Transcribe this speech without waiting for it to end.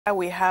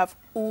We have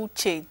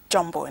UCHE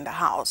Jombo in the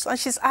house, and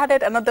she's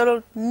added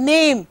another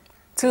name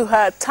to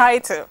her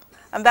title,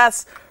 and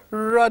that's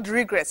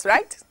Rodriguez,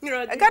 right?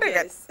 Rodriguez. I got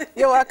it.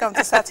 You're welcome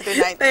to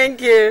Saturday Night.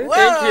 Thank you. Whoa,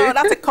 thank you.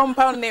 That's a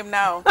compound name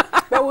now,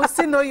 but we'll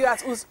still know you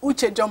as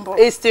UCHE Jombo.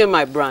 It's still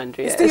my brand,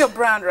 yes. It's still your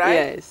brand, right?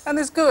 Yes. And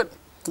it's good.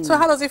 So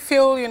how does it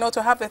feel,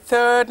 to have a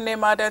third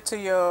name added to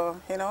your,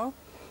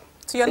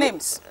 to your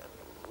names?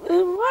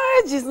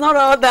 Marriage is not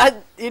all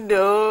that,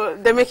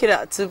 they make it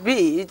out to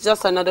be. It's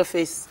just another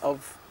phase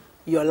of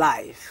your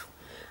life.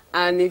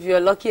 And if you're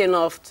lucky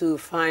enough to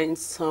find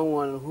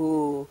someone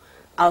who,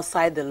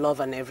 outside the love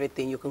and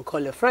everything, you can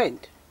call a friend,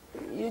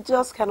 you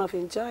just kind of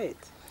enjoy it.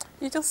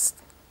 You're just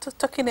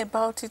talking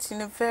about it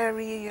in a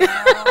very,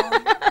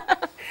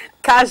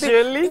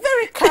 casually?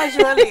 Very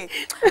casually.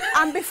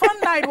 And before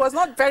now, it was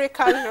not very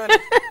casually.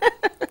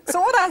 So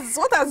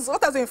what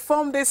has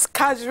informed this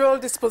casual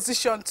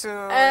disposition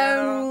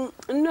to?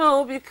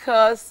 No,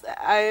 because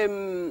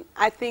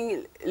I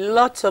think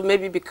lots of,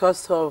 maybe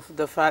because of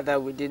the fact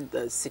that we did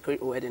the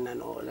secret wedding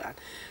and all that,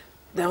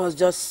 there was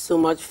just so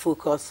much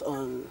focus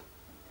on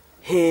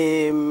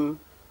him,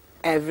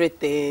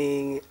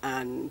 everything,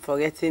 and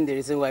forgetting the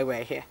reason why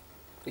we're here,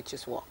 which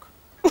is work.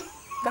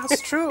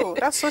 That's true.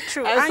 That's so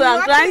true. And so you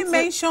actually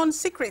mentioned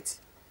secret.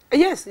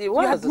 Yes, it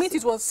was. You admit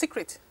it was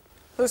secret.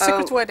 It was a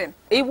secret wedding.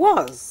 It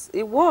was.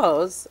 It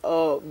was.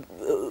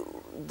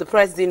 The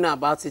press didn't know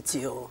about it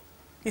till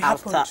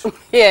after. Happened.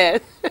 Yeah.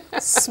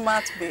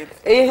 Smart babe.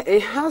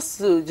 It has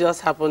to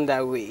just happen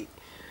that way.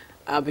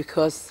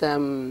 Because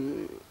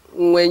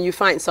when you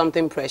find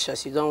something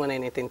precious, you don't want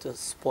anything to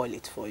spoil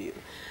it for you.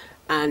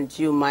 And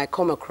you might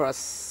come across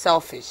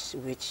selfish,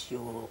 which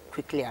you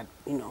quickly,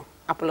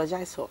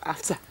 apologize for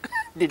after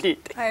the deed.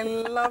 I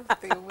love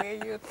the way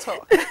you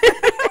talk.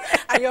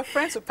 And your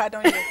friends will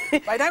pardon you.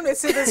 By the time they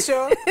see this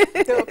show,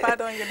 they will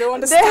pardon you. They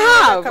understand. They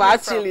have,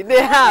 actually.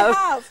 They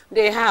have.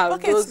 They have.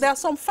 Okay, so there are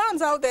some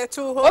fans out there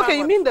too. Okay,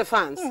 you mean the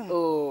fans?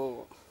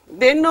 Oh.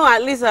 They know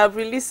at least I've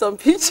released some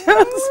pictures.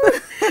 So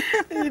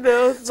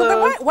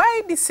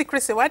why the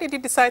secrecy? Why did you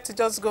decide to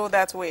just go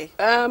that way?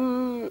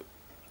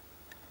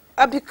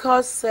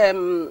 Because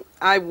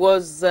I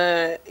was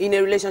in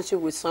a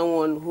relationship with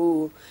someone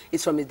who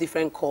is from a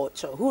different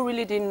culture, who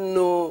really didn't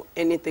know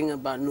anything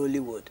about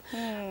Nollywood,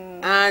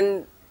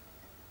 and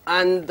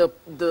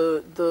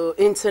the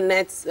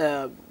internet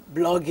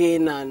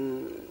blogging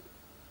and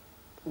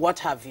what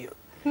have you.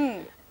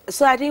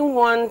 So I didn't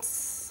want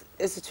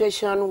a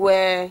situation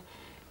where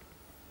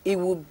it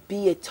would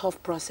be a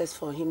tough process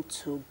for him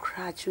to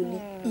gradually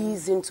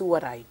ease into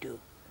what I do.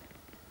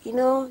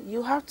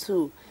 You have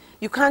to.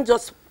 You can't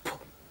just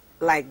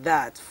like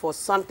that for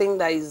something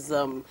that is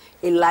a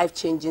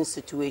life-changing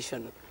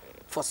situation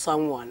for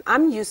someone.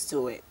 I'm used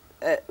to it.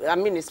 I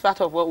mean, it's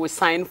part of what we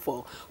signed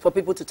for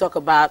people to talk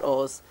about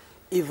us,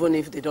 even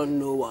if they don't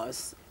know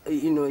us.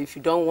 If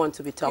you don't want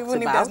to be talked about.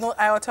 Even if there's no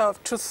iota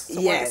of truth to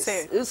what they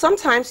say.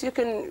 Sometimes you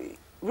can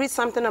read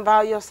something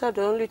about yourself.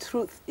 The only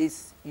truth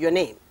is your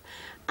name.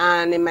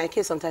 And in my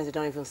case, sometimes you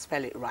don't even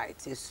spell it right.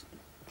 It's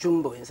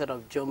Jumbo instead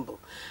of Jumbo.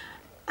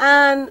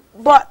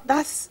 But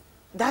that's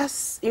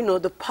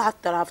the path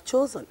that I've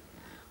chosen.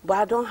 But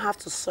I don't have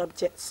to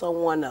subject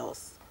someone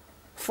else,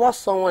 force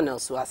someone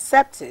else to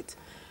accept it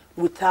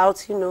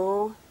without,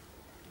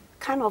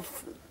 kind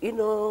of,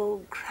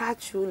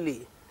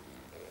 gradually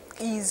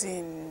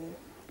easing.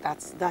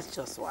 That's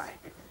just why.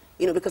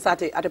 Because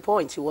at a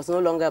point, it was no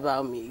longer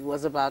about me. It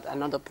was about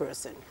another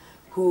person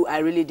who I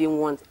really didn't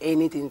want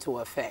anything to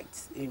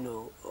affect,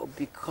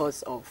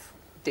 because of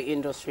the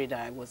industry that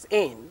I was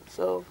in.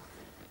 So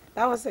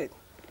that was it.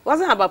 It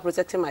wasn't about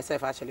protecting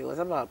myself, actually. It was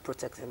about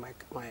protecting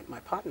my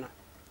partner.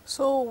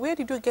 So where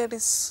did you get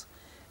this?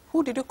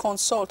 Who did you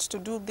consult to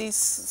do this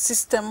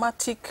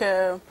systematic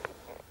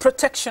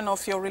protection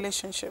of your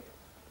relationship?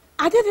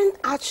 I didn't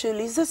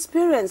actually. It's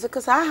experience,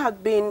 because I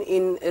had been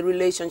in a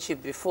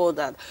relationship before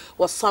that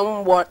was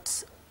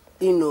somewhat,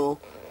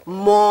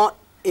 more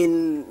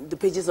in the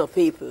pages of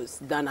papers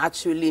than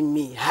actually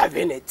me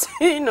having it,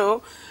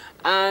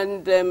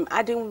 And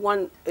I didn't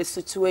want a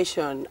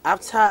situation.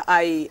 After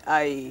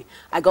I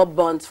got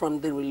burnt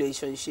from the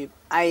relationship,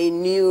 I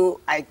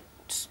knew I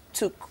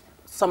took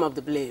some of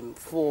the blame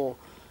for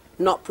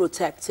not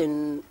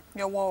protecting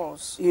your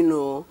walls.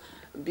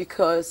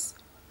 Because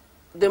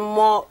the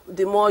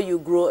more you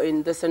grow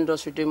in this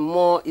industry, the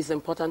more it's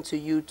important to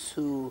you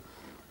to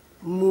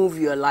move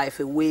your life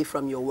away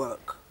from your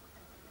work.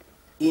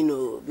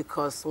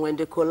 Because when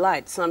they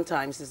collide,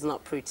 sometimes it's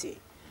not pretty.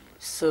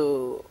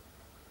 So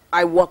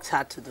I worked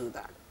hard to do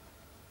that.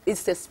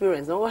 It's the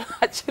experience. No one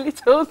actually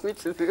told me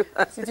to do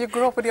that. Did you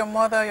grow up with your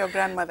mother or your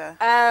grandmother?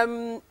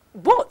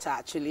 Both,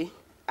 actually.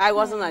 I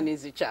wasn't an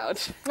easy child.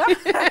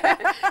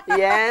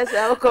 Yes,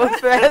 I'll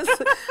confess.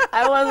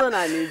 I wasn't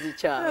an easy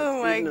child.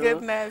 Oh, my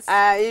goodness.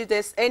 If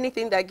there's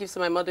anything that gives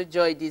my mother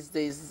joy these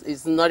days,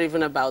 it's not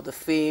even about the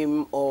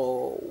fame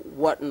or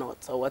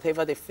whatnot, or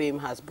whatever the fame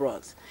has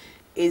brought.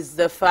 It's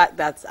the fact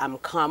that I'm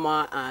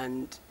calmer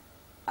and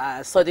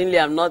suddenly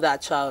I'm not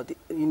that child,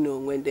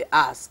 when they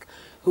ask.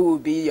 who will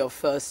be your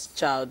first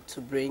child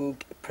to bring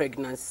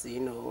pregnancy, you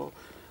know,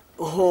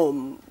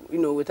 home, you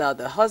know, without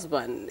the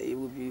husband. It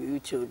would be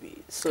UCHE.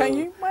 So can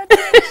you imagine?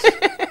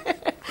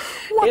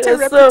 What a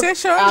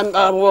reputation. So,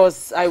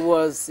 I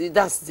was,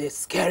 that's the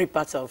scary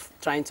part of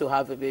trying to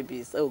have a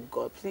baby. Oh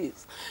God,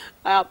 please.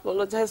 I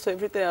apologize for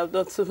everything I've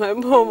done to my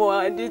mom or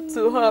I did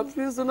to her.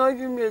 Please do not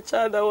give me a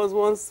child that was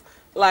once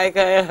like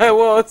I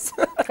was.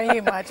 Can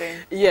you imagine?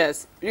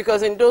 Yes,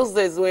 because in those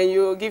days when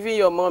you're giving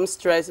your mom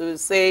stress, it would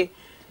say,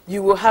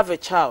 you will have a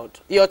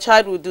child. Your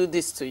child will do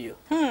this to you.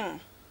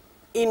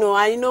 You know,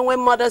 I know when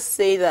mothers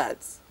say that,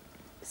 it's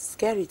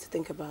scary to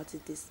think about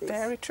it these days.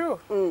 Very true.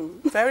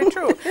 Very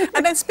true.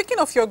 And then speaking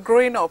of your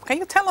growing up, can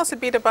you tell us a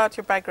bit about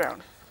your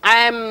background?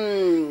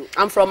 I'm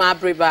from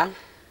Abiriba,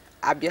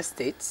 Abia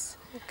State.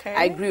 Okay.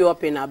 I grew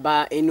up in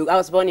Aba, Enugu. I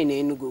was born in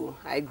Enugu.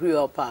 I grew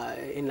up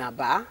in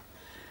Aba.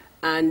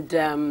 And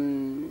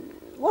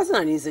wasn't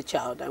an easy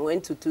child. I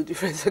went to 2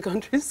 different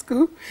secondary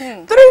schools,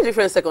 3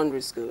 different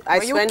secondary schools.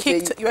 You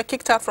were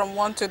kicked out from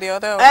one to the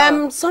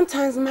other?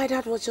 Sometimes my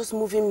dad was just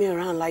moving me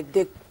around like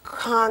they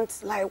can't,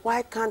 like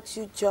why can't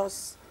you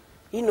just,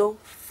 you know,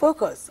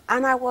 focus?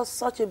 And I was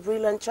such a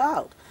brilliant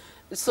child.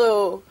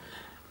 So,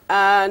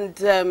 and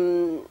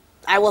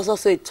I was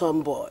also a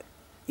tomboy.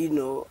 You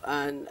know,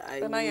 and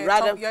so now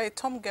you're a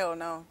tom girl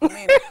now. I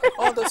mean,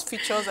 all those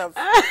features have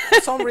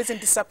for some reason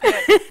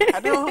disappeared.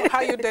 I don't know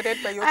how you did it,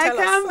 but you tell us.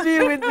 I can't be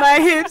with my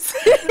hips.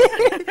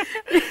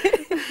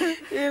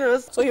 You know.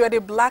 So you are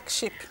the black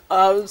sheep.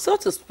 So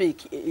to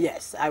speak,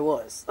 yes, I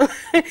was.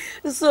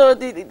 So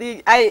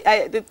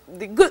the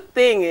good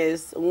thing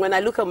is when I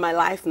look at my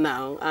life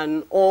now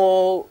and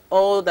all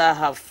that I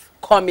have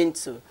come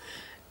into,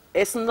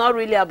 it's not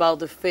really about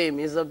the fame.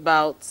 It's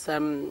about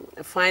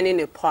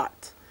finding a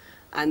part.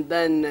 And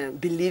then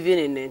believing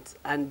in it,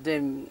 and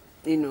then,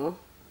 you know,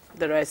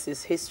 the rest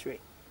is history.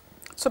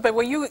 So, but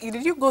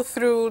did you go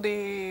through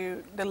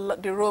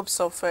the ropes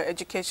of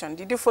education?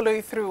 Did you follow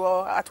it through,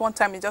 or at one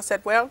time you just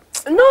said, well,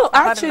 no,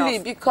 actually,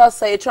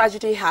 because a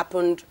tragedy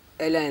happened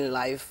earlier in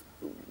life,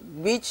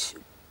 which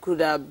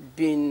could have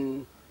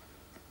been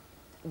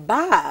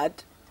bad,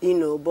 you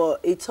know,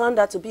 but it turned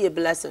out to be a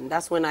blessing.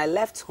 That's when I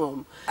left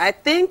home. I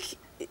think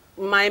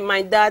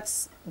my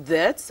dad's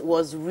death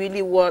was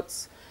really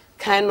what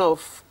kind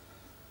of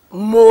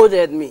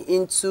molded me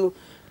into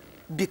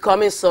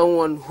becoming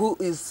someone who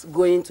is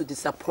going to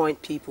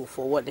disappoint people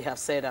for what they have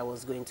said I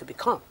was going to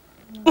become.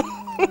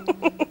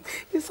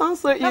 It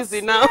sounds so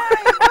easy now. Yeah,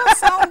 it does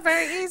sound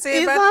very easy.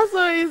 It sounds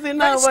so easy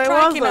now, but it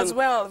wasn't. As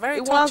well.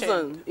 Very touching. It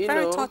wasn't.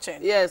 Very touching.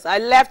 Yes, I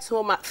left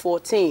home at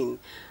 14,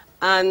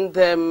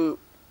 and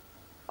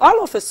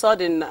all of a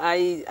sudden,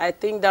 I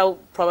think that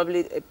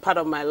probably a part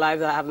of my life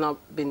that I have not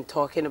been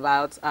talking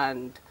about,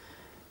 and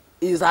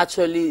is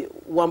actually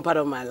one part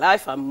of my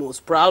life I'm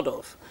most proud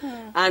of.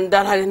 And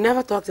that I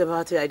never talked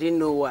about it, I didn't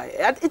know why.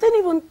 I didn't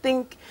even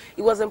think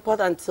it was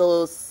important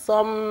until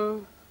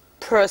some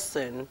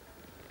person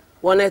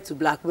wanted to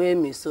blackmail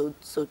me, so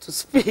to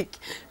speak.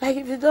 Like,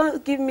 if you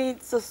don't give me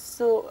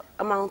so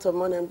amount of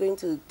money, I'm going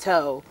to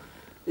tell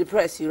the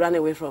press you ran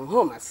away from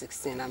home at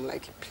 16. I'm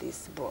like,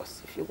 please,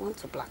 boss, if you want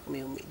to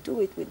blackmail me,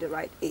 do it with the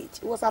right age.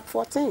 It was at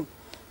 14.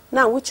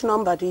 Now, which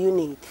number do you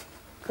need?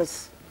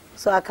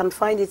 So I can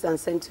find it and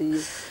send to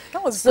you.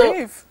 That was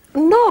brave.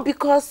 No,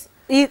 because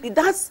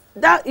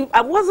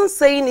I wasn't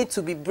saying it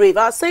to be brave.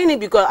 I was saying it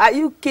because, are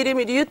you kidding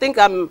me? Do you think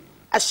I'm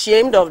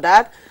ashamed of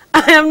that?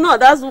 I am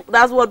not.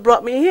 That's what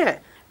brought me here.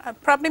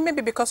 Probably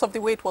maybe because of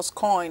the way it was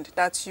coined,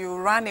 that you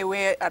ran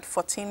away at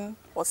 14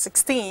 or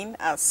 16,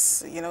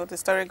 as you know the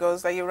story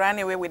goes, that you ran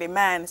away with a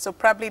man. So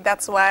probably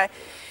that's why.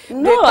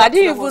 No, I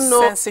didn't even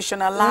know.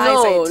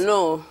 Sensationalize it.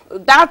 No,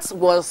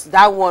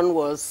 that one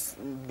was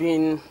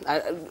being.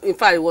 In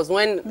fact, it was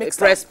when a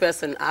press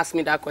person asked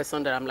me that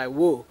question that I'm like,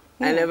 whoa,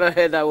 I never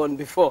heard that one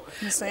before.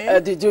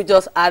 Did you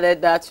just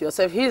added that to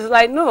yourself? He's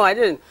like, no, I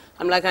didn't.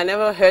 I'm like, I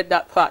never heard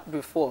that part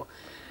before.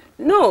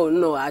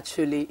 No,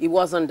 actually, it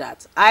wasn't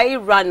that. I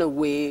ran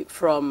away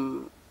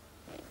from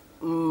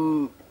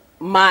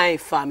my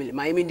family,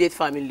 my immediate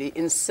family,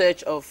 in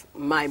search of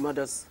my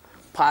mother's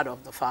part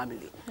of the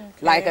family. Okay.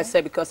 Like I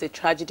said, because a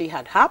tragedy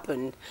had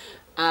happened,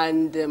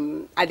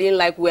 and I didn't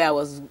like where I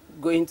was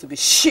going to be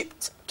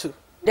shipped to.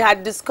 They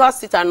had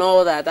discussed it and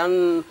all that,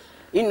 and,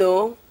 you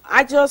know,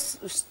 I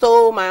just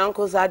stole my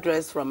uncle's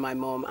address from my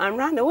mom and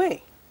ran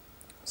away.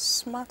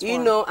 Smart one. You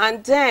one. know,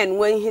 and then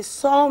when he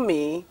saw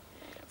me,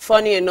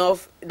 funny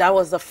enough, that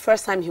was the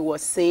first time he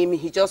was seeing me.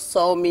 He just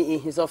saw me in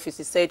his office.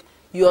 He said,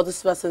 "You're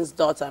this person's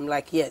daughter." I'm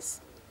like,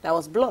 yes. That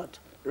was blood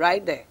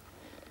right there.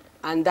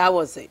 And that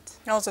was it.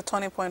 That was a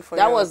turning point for you.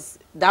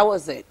 That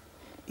was it.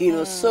 You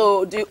know,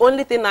 so the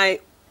only thing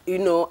you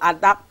know, at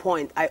that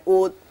point, I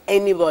owed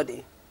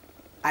anybody,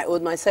 I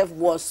owed myself,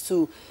 was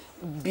to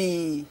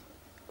be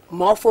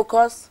more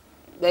focused.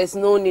 There's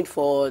no need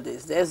for all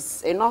this.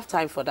 There's enough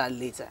time for that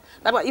later.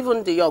 But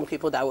even the young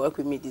people that work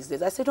with me these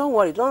days, I say, don't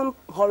worry, don't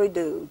hurry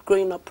the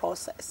growing up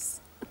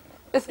process.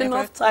 There's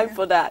enough time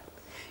for that.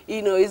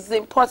 You know, it's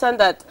important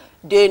that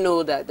they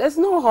know that there's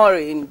no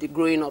hurry in the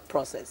growing up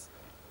process.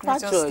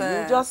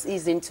 You just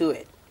ease into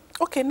it.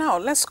 Okay, now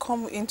let's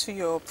come into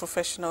your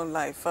professional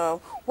life.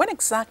 When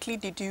exactly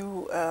did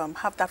you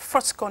have that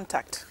first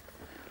contact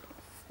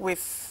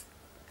with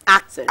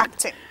acting?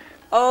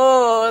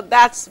 Oh,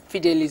 that's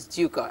Fidelis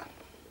Duca.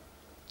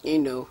 You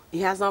know,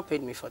 he has not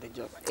paid me for the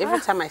job. Every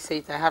time I say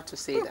it, I have to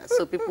say that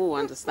so people will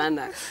understand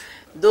that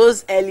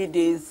those early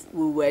days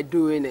we were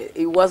doing it.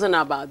 It wasn't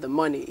about the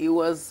money. It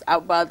was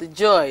about the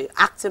joy,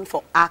 acting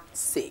for act's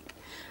sake.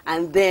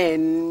 And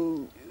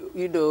then,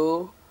 you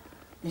know,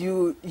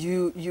 you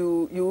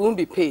won't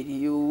be paid.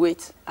 You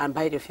wait and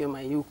buy the film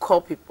and you call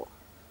people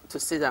to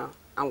sit down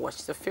and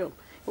watch the film.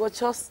 It was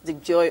just the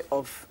joy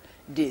of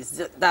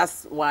this.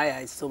 That's why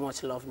I so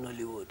much love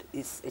Nollywood.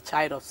 It's a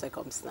child of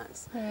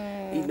circumstance.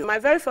 You know, my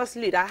very first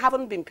lead, I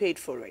haven't been paid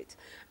for it.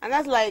 And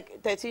that's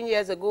like 13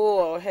 years ago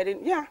or heading,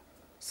 yeah.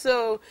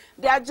 So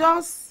they are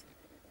just,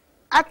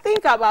 I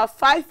think about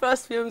 5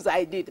 first films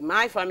I did.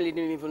 My family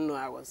didn't even know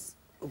I was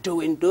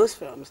doing those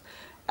films.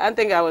 I don't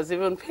think I was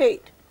even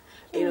paid.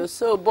 You know,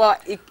 so,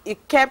 but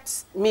it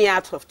kept me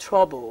out of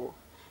trouble.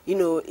 You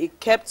know, it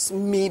kept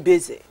me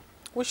busy.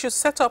 We should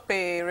set up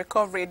a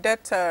recovery,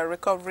 debt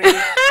recovery.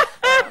 To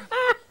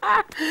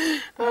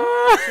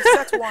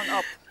set one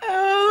up.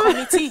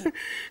 Committee.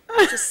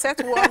 To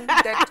set one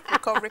debt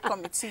recovery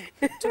committee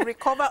to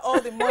recover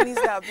all the monies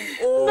that have been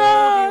owed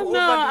over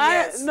the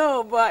years.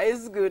 No, but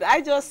it's good.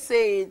 I just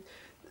say it,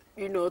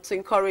 you know, to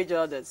encourage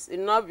others,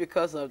 not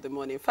because of the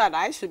money. In fact,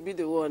 I should be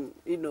the one,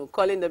 you know,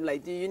 calling them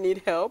like, do you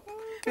need help?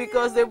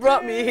 Because they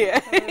brought me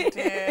here. Oh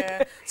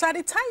dear. So at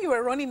the time you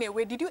were running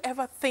away, did you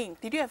ever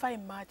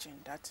imagine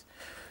that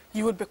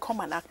you would become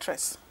an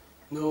actress?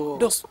 No.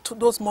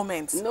 Those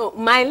moments? No,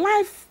 my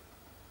life,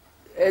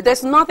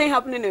 there's nothing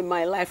happening in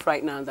my life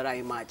right now that I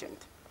imagined.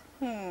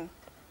 You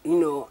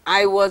know,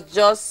 I was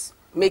just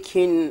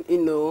making,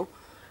 you know,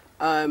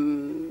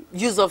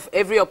 use of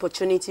every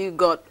opportunity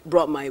God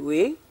brought my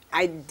way.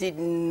 I did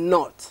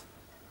not.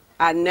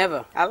 I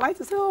never. I like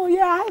to say, oh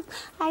yeah,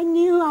 I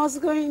knew I was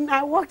going,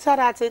 I worked hard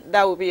at it.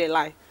 That would be a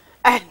lie.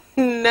 I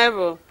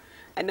never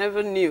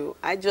knew.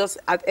 I just,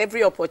 at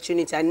every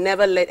opportunity, I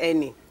never let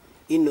any,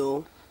 you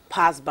know,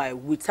 pass by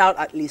without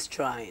at least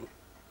trying.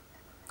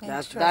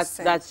 That's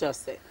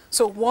just it.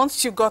 So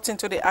once you got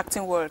into the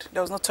acting world,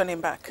 there was no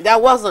turning back? There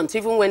wasn't,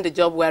 even when the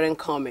job weren't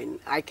coming.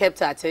 I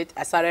kept at it.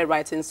 I started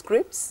writing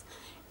scripts,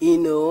 you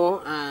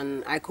know,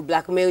 and I could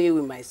blackmail you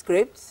with my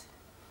scripts.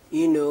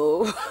 You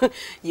know,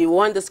 you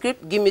want the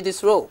script, give me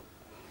this role.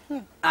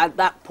 At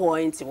that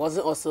point, it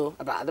wasn't also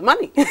about the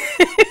money.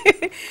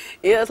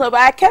 You know, so, but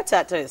I kept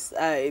at this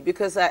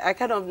because I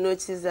kind of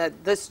noticed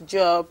that this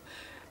job,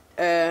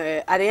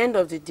 at the end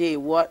of the day,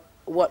 what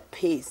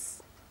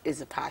pays is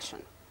a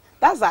passion.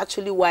 That's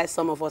actually why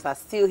some of us are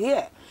still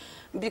here.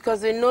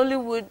 Because in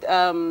Nollywood,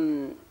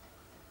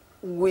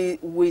 we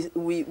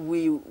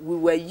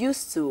were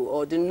used to,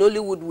 or the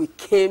Nollywood we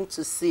came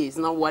to see is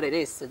not what it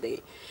is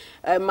today.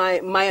 My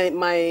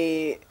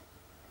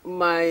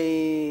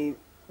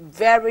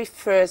very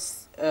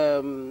first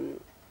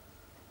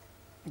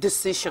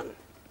decision,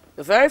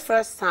 the very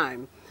first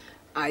time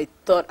I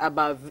thought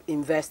about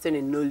investing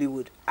in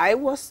Nollywood, I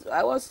was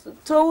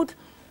told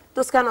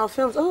those kind of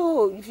films,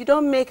 oh, if you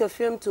don't make a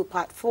film to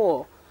part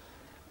 4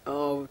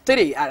 or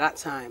 3 at that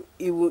time,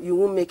 you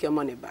won't make your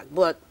money back.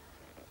 But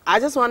I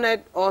just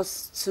wanted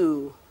us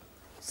to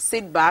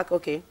sit back.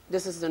 Okay,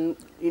 this is the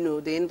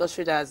the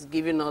industry that has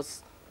given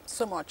us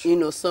so much,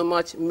 so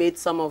much, made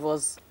some of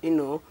us,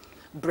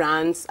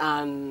 brands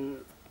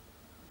and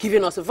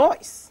giving us a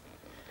voice.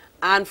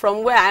 And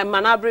from where I'm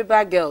an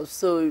Abiriba girl,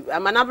 so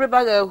I'm an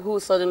Abiriba girl who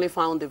suddenly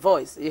found the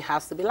voice. It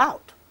has to be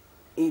loud,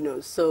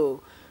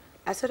 So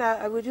I said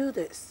I would do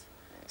this.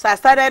 So I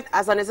started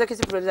as an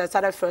executive producer. I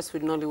started first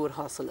with Nollywood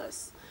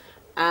Hustlers,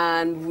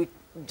 and we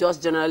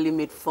just generally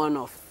made fun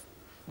of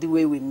the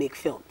way we make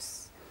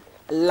films.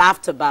 I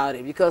laughed about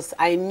it because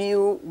I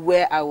knew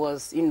where I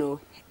was,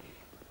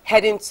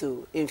 heading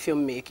to in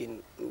filmmaking,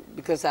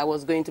 because I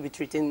was going to be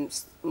treating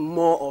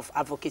more of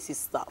advocacy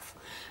stuff.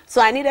 So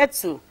I needed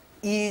to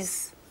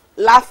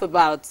laugh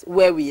about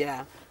where we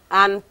are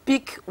and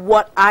pick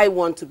what I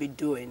want to be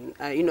doing.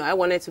 I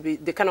wanted to be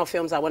the kind of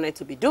films I wanted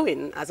to be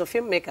doing as a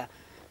filmmaker.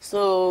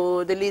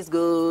 So the list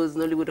goes: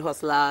 Nollywood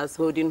Hustlers,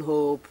 Holding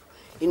Hope,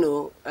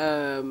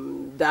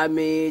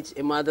 Damage,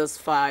 A Mother's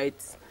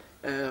Fight.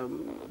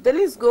 The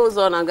list goes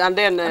on, and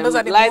then and those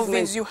are the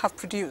movies you have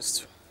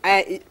produced.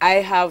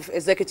 I have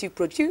executive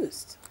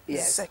produced.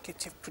 Yes.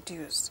 Executive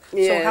produced.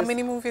 Yes. So how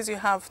many movies you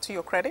have to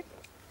your credit?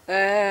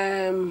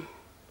 In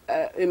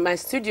my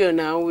studio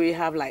now, we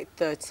have like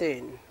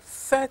 13.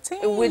 13?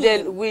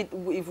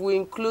 If we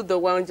include the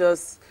one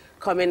just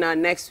coming out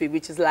next week,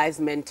 which is Lies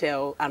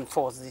Mental and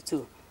Force the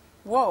 2.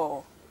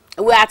 Whoa.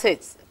 We're at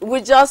it.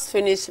 We just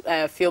finished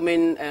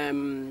filming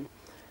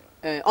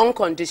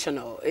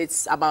Unconditional.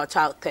 It's about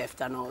child theft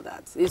and all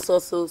that. It's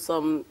also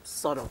some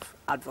sort of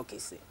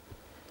advocacy,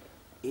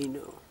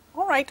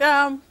 All right,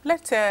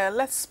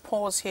 let's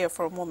pause here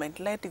for a moment.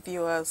 Let the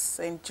viewers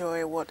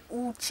enjoy what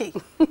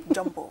UCHE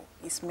Jumbo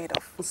is made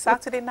of.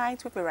 Saturday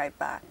night, we'll be right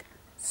back.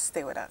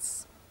 Stay with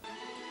us.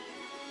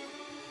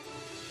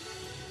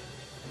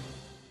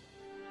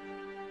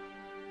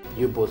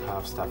 You both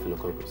have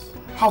staphylococcus.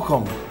 How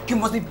come? You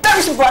must be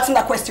very simple asking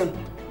that question.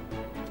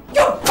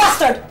 You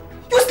bastard!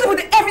 You sleep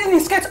with everything in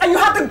sketch and you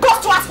have the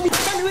guts to ask me.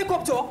 Can you wake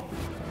up, Joe?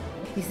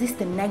 Is this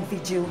the night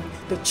vigil,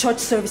 the church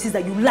services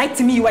that you lied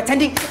to me you were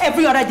attending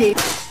every other day?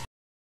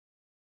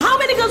 How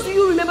many girls do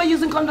you remember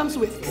using condoms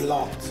with? A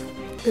lot.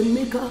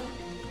 Emeka,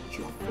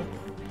 your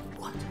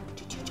what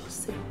did you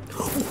just say?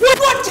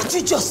 What did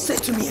you just say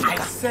to me, Emeka?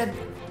 I said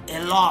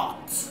a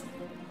lot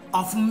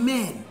of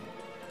men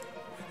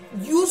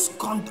use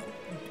condom.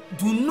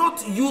 Do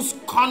not use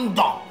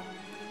condom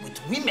with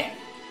women.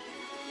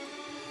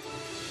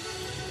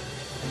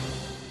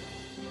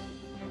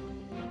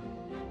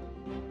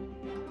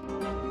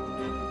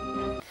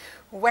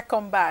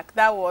 Welcome back.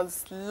 That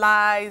was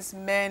Lies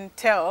Men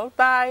Tell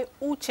by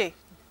UCHE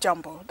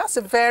JOMBO. That's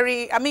a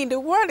very, I mean, the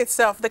word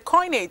itself, the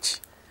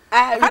coinage.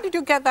 How did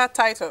you get that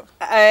title?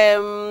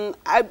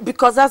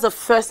 Because that's the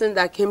first thing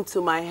that came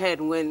to my head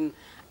when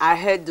I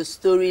heard the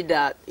story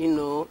that, you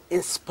know,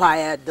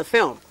 inspired the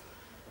film.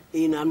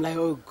 You know, I'm like,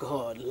 oh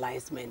God,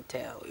 Lies Men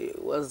Tell.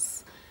 It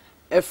was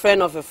a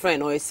friend of a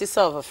friend or a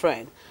sister of a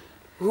friend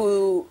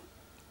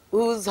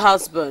whose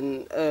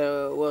husband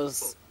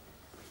was,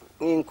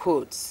 in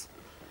quotes,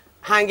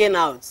 hanging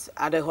out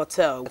at a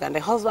hotel. And the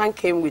husband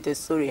came with a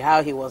story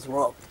how he was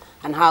robbed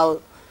and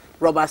how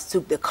robbers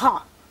took the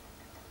car.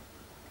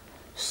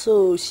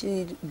 So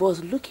she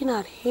was looking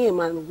at him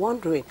and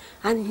wondering,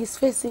 and his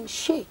face didn't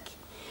shake.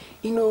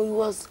 You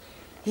know,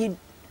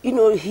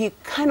 he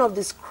kind of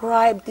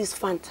described this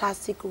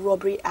fantastic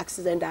robbery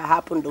accident that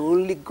happened,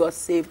 only God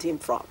saved him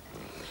from.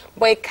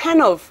 But it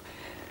kind of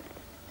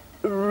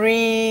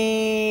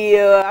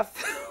I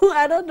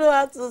don't know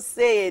how to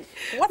say it.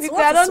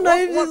 I don't know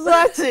if she's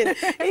watching.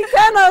 It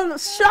kind of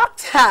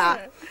shocked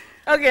her.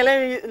 Okay,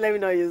 let me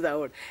not use that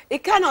word.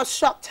 It kind of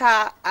shocked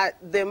her at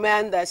the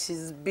man that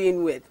she's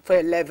been with for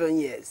 11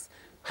 years.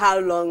 How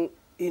long,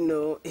 you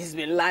know, he's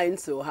been lying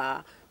to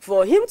her.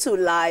 For him to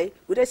lie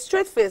with a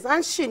straight face,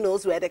 and she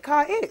knows where the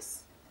car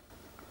is.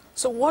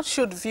 So what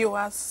should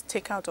viewers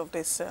take out of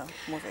this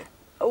movie?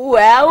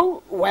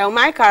 Well,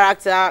 my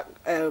character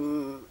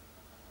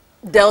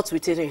dealt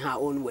with it in her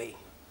own way.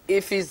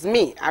 If it's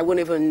me, I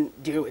wouldn't even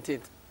deal with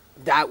it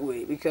that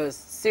way, because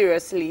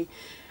seriously,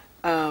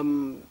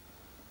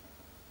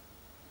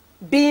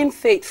 being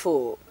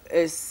faithful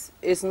is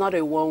not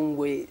a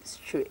one-way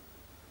street.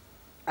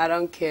 I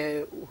don't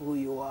care who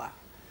you are.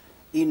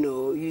 You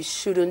know, you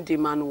shouldn't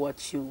demand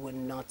what you will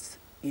not,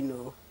 you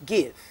know,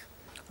 give.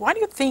 Why do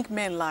you think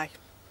men lie?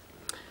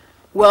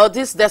 Well,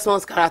 this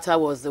Desmond's character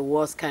was the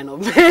worst kind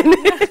of man.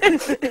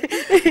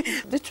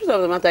 The truth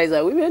of the matter is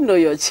that women know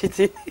you're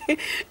cheating.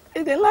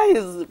 The lie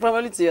is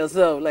probably to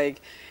yourself.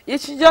 Like, you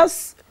should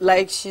just,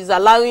 like, she's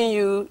allowing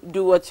you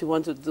do what you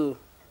want to do.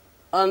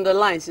 On the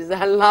line, she's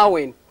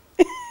allowing.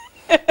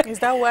 Is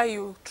that why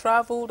you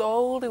traveled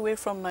all the way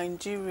from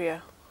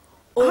Nigeria?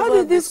 How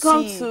did this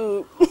come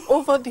to?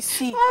 Over the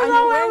sea. And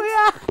you went,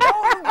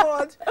 oh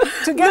God,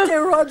 to get a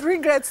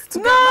Rodriguez to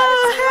get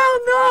married. Hell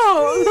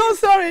no. No,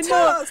 sorry,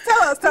 tell us.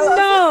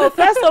 No,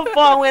 first of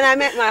all, when I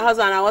met my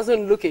husband, I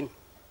wasn't looking.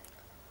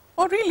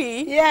 Oh,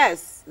 really?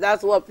 Yes,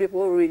 that's what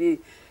people really,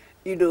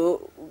 you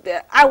know,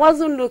 I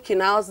wasn't looking.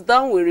 I was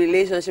done with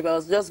relationship. I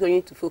was just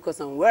going to focus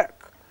on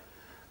work,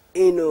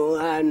 you know,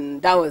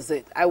 and that was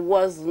it. I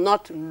was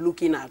not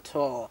looking at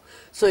all.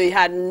 So it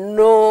had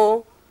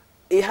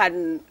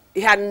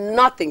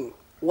nothing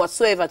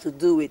whatsoever to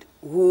do with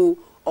who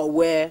or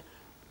where,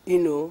 you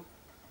know,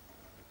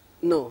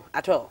 no,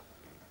 at all.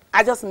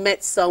 I just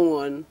met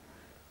someone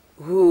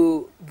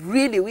who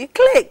really, we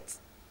clicked.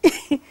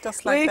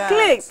 Just like that. We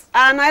clicked,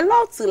 and I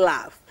love to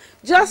laugh,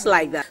 just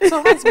like that.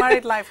 So what's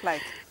married life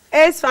like?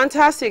 It's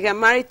fantastic. I'm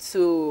married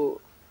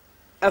to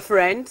a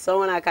friend,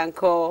 someone I can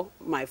call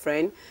my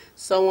friend,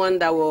 someone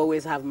that will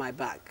always have my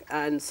back,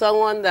 and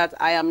someone that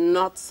I am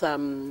not,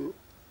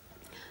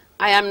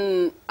 I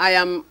am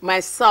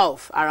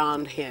myself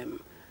around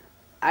him.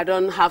 I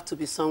don't have to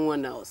be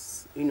someone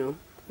else, you know.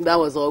 That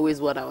was always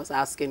what I was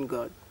asking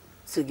God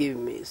to give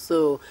me.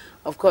 So,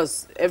 of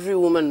course, every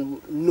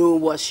woman knows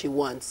what she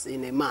wants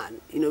in a man,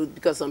 you know,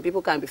 because some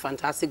people can be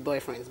fantastic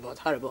boyfriends but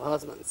horrible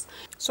husbands.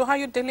 So how are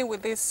you dealing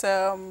with this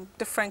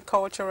different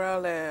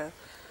cultural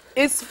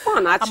it's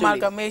fun, actually.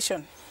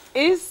 Amalgamation?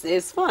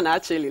 It's fun,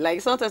 actually.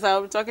 Like, sometimes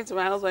I'll be talking to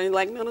my husband, he's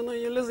like, no,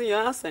 you're losing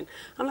your accent.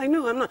 I'm like,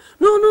 no, I'm not.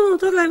 No,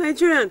 talk like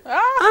Nigerian.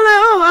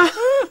 I'm like,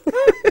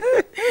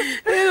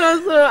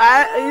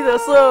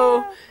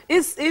 so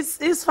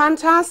it's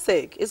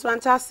fantastic. It's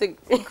fantastic.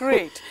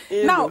 Great.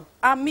 Now,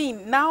 I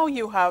mean, now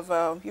you have,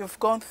 you've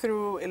gone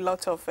through a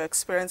lot of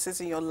experiences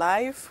in your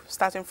life,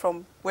 starting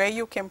from where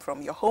you came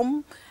from, your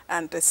home,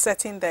 and the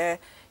setting there.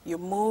 You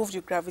moved,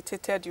 you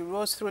gravitated, you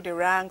rose through the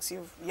ranks,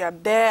 you're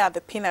there at the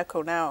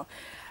pinnacle now.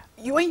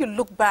 When you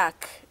look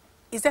back,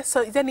 is there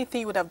anything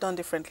you would have done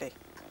differently?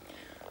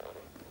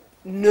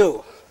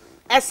 No,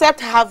 except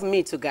have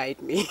me to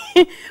guide me,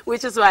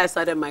 which is why I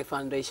started my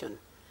foundation.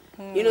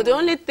 You know, the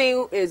only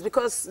thing is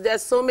because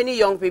there's so many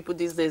young people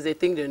these days, they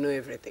think they know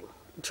everything.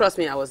 Trust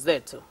me, I was there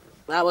too.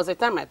 There was a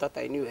time I thought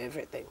I knew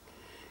everything.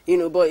 You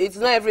know, but it's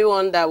not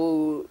everyone that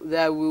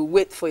will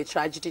wait for a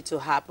tragedy to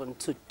happen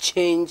to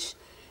change,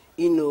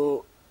 you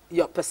know,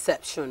 your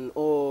perception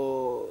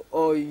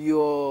or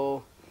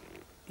your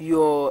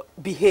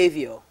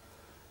behavior.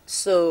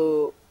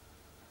 So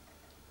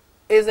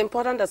it's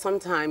important that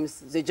sometimes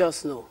they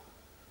just know,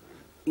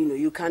 you know,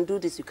 you can do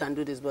this,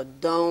 but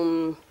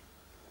don't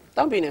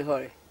be in a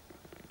hurry.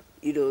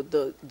 You know,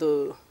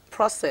 the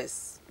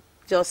process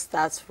just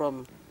starts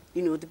from,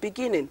 you know, the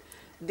beginning.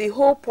 The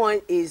whole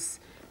point is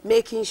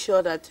making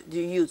sure that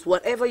the youth,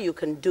 whatever you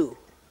can do,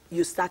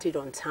 you start it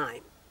on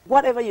time.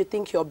 Whatever you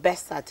think you're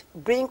best at,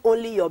 bring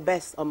only your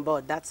best on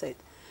board. That's it.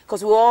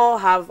 Because we all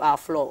have our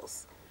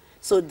flaws.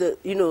 So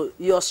you know,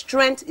 your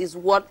strength is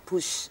what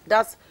push.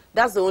 That's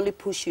the only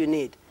push you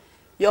need.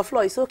 Your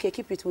flaw is okay.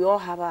 Keep it. We all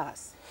have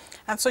ours.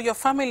 And so your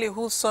family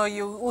who saw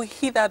you, who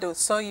hitherto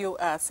saw you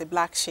as a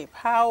black sheep,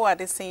 how are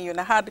they seeing you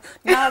now?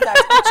 Now that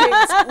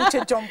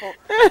UCHE Jombo,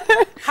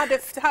 how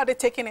are they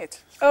taking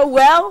it?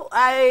 Well,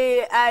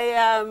 I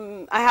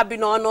have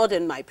been honored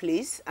in my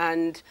place,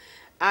 and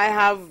I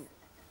have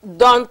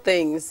done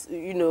things,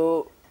 you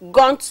know,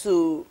 gone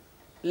to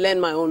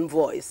lend my own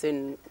voice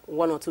in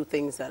one or two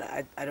things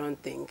that I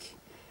don't think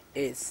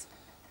is,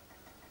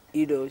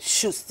 you know,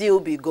 should still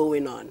be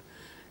going on.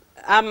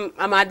 I'm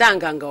a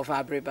danganga of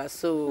Abiriba,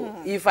 so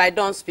if I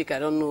don't speak, I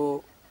don't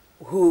know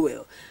who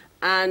will.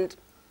 And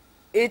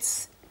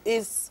it's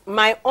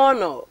my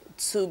honor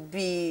to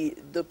be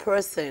the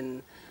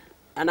person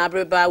an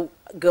Abiriba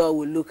girl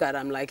will look at.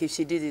 I'm like, if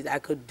she did it, I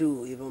could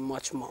do even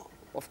much more.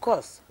 Of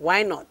course,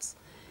 why not?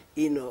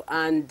 You know,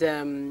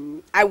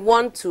 and I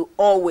want to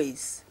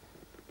always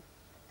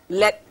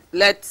let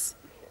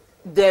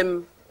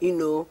them, you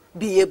know,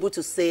 be able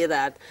to say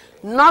that,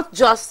 not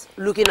just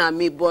looking at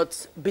me,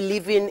 but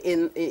believing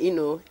in you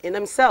know, in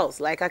themselves.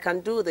 Like, I can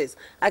do this.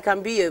 I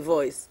can be a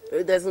voice.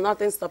 There's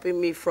nothing stopping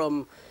me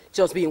from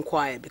just being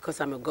quiet because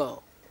I'm a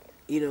girl,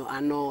 you know,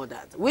 and all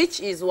that.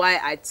 Which is why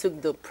I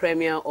took the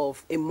premiere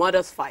of A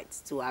Mother's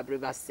Fight to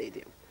Abiriba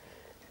Stadium.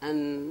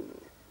 And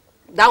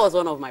that was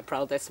one of my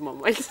proudest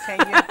moments. Can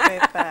you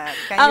bet that?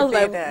 I was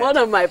like, one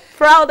of my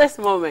proudest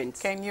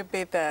moments. Can you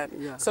bet that?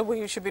 Yeah. So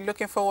you should be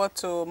looking forward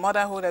to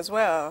motherhood as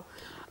well.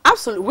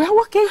 Absolutely. We're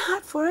working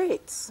hard for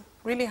it.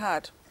 Really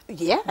hard.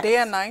 Yeah. Day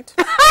and night.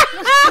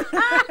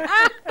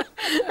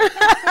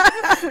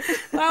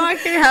 We're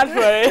working hard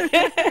for it.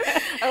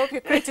 I hope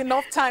you create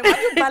enough time. How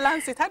do you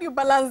balance it? How do you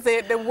balance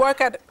the work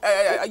at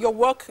your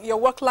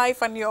work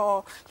life and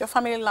your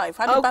family life?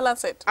 How do you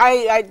balance it?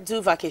 I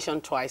do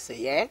vacation twice a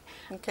year.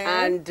 Okay.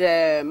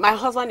 And my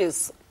husband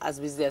is as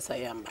busy as I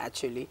am,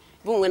 actually.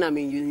 Even when I'm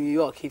in New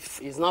York,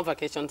 if it's not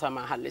vacation time,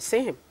 I hardly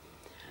see him.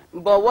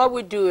 But what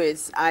we do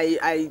is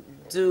I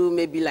do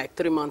maybe like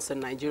 3 months in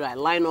Nigeria. I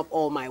line up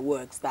all my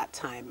works that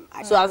time.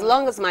 So as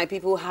long as my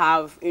people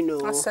have, you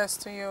know, access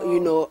to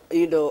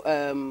you,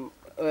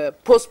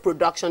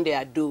 post-production they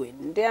are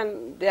doing,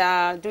 then they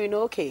are doing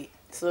okay.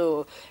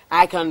 So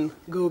I can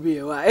go be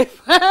a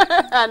wife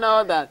and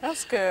all that.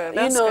 That's good.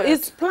 That's good.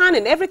 It's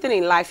planning. Everything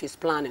in life is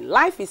planning.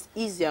 Life is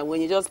easier when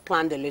you just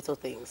plan the little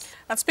things.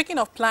 And speaking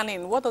of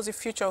planning, what does the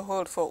future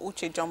hold for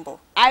UCHE Jombo?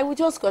 I will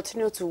just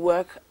continue to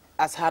work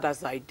as hard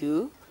as I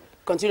do,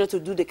 continue to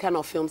do the kind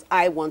of films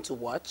I want to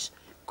watch,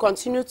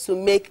 continue to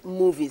make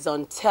movies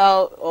and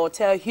tell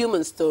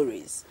human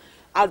stories,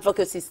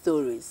 advocacy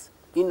stories,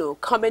 you know,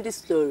 comedy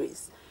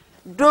stories.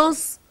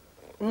 Those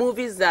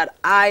movies that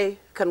I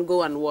can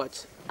go and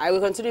watch, I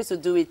will continue to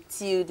do it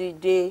till the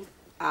day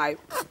I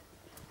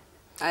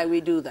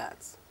will do that.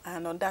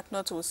 And on that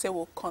note, we'll say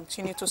we'll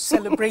continue to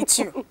celebrate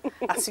you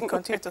as you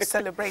continue to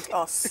celebrate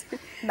us,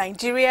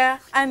 Nigeria,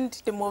 and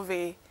the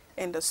movie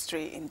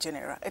industry in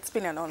general. It's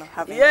been an honor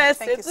having you. Yes,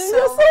 Thank you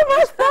so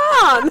much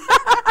fun.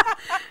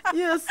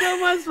 You're so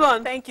much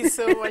fun. Thank you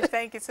so much.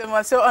 Thank you so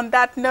much. So on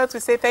that note, we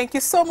say thank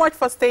you so much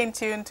for staying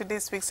tuned to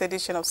this week's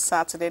edition of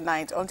Saturday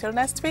Night. Until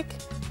next week,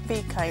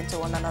 be kind to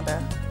one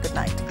another. Good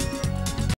night.